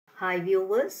Hi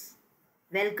viewers,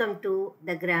 welcome to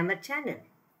the Grammar channel.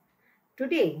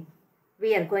 Today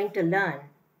we are going to learn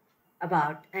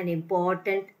about an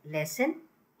important lesson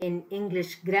in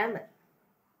English grammar,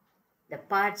 the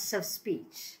parts of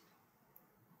speech.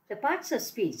 The parts of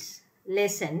speech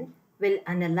lesson will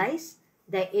analyze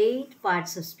the 8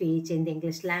 parts of speech in the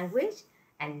English language,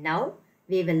 and now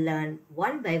we will learn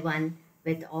one by one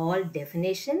with all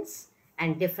definitions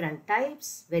and different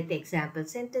types with example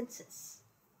sentences.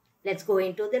 Let's go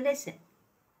into the lesson.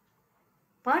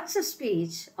 Parts of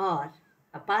speech are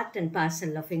a part and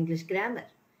parcel of English grammar.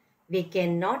 We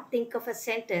cannot think of a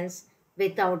sentence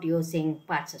without using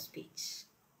parts of speech.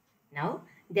 Now,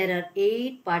 there are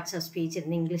 8 parts of speech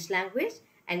in English language,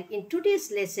 and in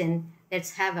today's lesson,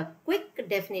 let's have a quick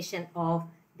definition of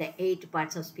the 8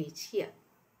 parts of speech here.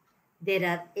 There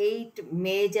are 8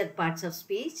 major parts of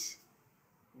speech: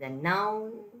 the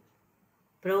noun,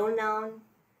 pronoun,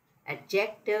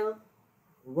 adjective,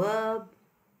 verb,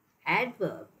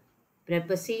 adverb,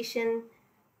 preposition,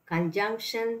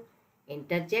 conjunction,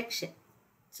 interjection.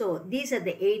 So these are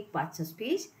the 8 parts of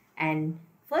speech, and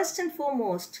first and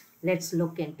foremost, let's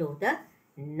look into the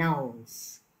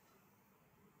nouns.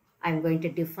 I'm going to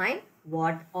define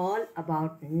what all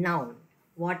about noun,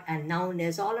 what a noun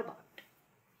is all about.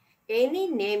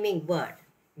 Any naming word,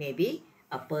 maybe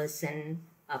a person,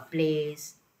 a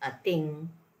place, a thing,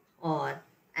 or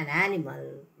an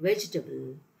animal,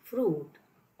 vegetable, fruit,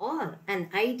 or an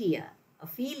idea, a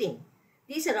feeling.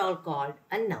 These are all called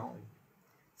a noun.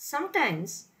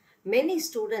 Sometimes many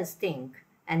students think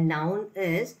a noun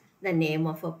is the name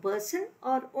of a person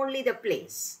or only the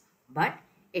place, but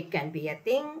it can be a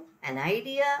thing, an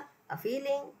idea, a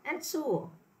feeling, and so on.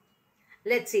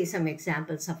 Let's see some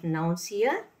examples of nouns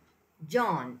here.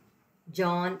 John.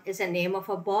 John is a name of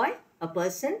a boy, a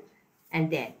person, and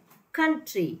then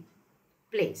country,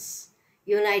 place,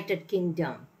 United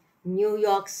Kingdom, New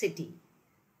York City,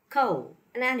 cow,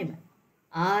 an animal,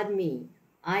 army,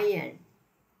 iron,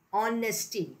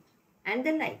 honesty, and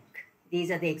the like.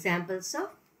 These are the examples of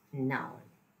noun.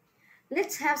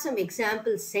 Let's have some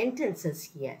example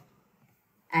sentences here.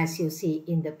 As you see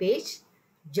in the page,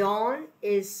 John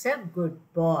is a good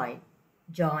boy.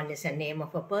 John is a name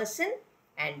of a person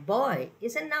and boy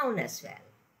is a noun as well.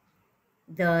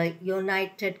 The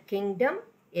United Kingdom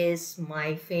is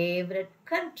my favorite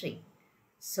country.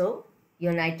 So,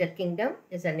 United Kingdom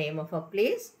is a name of a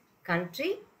place.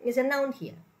 Country is a noun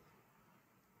here.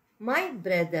 My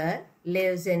brother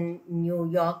lives in New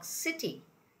York City.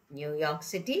 New York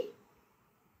City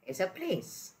is a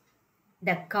place.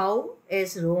 The cow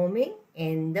is roaming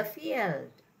in the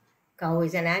field. Cow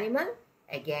is an animal,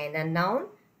 again a noun.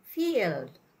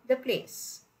 Field, the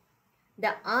place.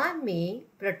 The army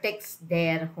protects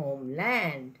their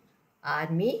homeland.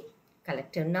 Army,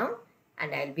 collective noun,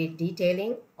 and I'll be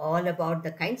detailing all about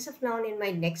the kinds of noun in my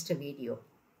next video.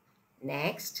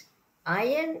 Next,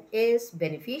 iron is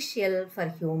beneficial for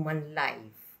human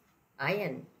life.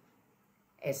 Iron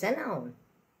is a noun.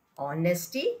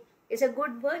 Honesty is a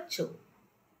good virtue.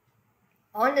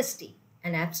 Honesty,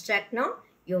 an abstract noun.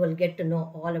 You will get to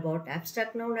know all about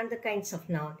abstract noun and the kinds of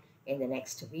noun in the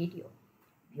next video.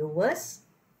 Viewers,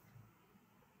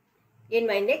 in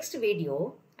my next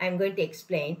video, I am going to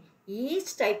explain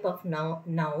each type of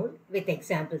noun with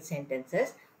example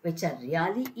sentences which are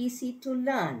really easy to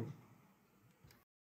learn.